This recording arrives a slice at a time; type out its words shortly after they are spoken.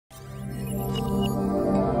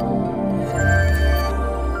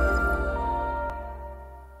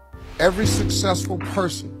Every successful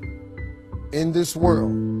person in this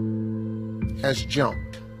world has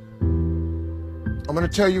jumped. I'm going to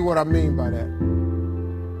tell you what I mean by that.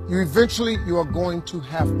 Eventually, you are going to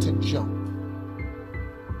have to jump.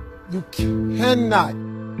 You cannot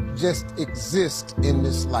just exist in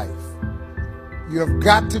this life. You have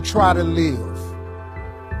got to try to live.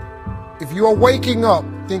 If you are waking up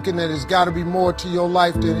thinking that there's got to be more to your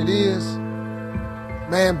life than it is,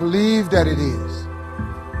 man, believe that it is.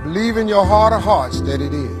 Believe in your heart of hearts that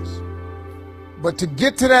it is. But to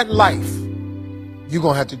get to that life, you're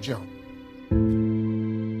going to have to jump.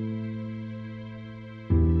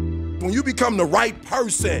 When you become the right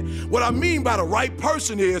person, what I mean by the right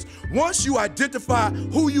person is once you identify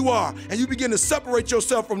who you are and you begin to separate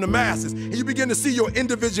yourself from the masses and you begin to see your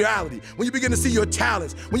individuality, when you begin to see your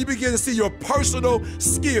talents, when you begin to see your personal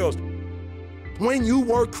skills. When you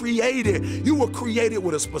were created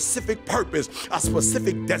with a specific purpose, a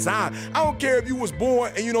specific design. I don't care if you was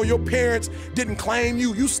born and your parents didn't claim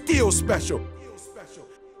you, you still special.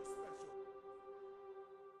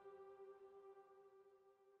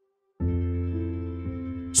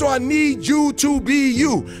 So I need you to be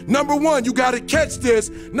you. Number one, you gotta catch this.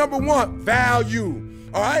 Number one, value.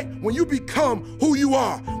 All right? When you become who you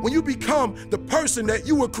are, when you become the person that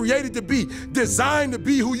you were created to be, designed to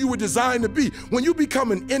be who you were designed to be, when you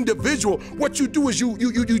become an individual, what you do is you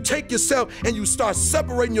take yourself and you start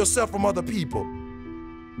separating yourself from other people.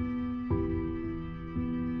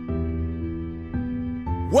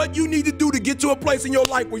 What you need to do to get to a place in your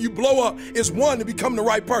life where you blow up is one, to become the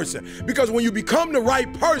right person. Because when you become the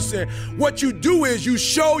right person, what you do is you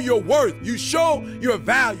show your worth, you show your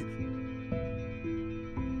value.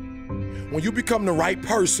 When you become the right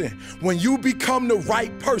person, what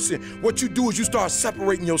you do is you start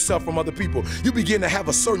separating yourself from other people. You begin to have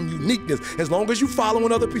a certain uniqueness. As long as you're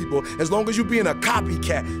following other people, as long as you're being a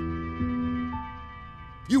copycat,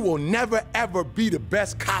 you will never ever be the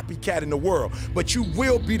best copycat in the world, but you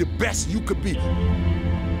will be the best you could be.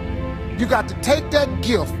 You got to take that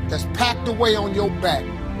gift that's packed away on your back.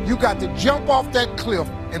 You got to jump off that cliff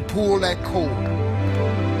and pull that cord.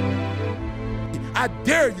 I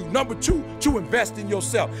dare you, number two, to invest in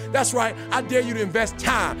yourself. That's right, I dare you to invest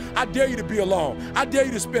time. I dare you to be alone. I dare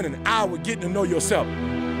you to spend an hour getting to know yourself.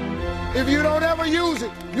 If you don't ever use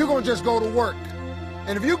it, you're gonna just go to work.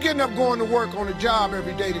 And if you're getting up going to work on a job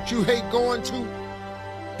every day that you hate going to,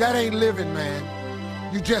 that ain't living,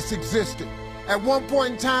 man. You just existed. At one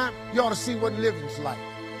point in time, you ought to see what living's like.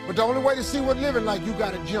 But the only way to see what living like, you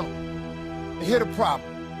gotta jump. And here's the problem.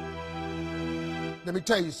 Let me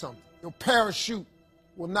tell you something. Your parachute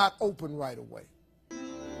will not open right away.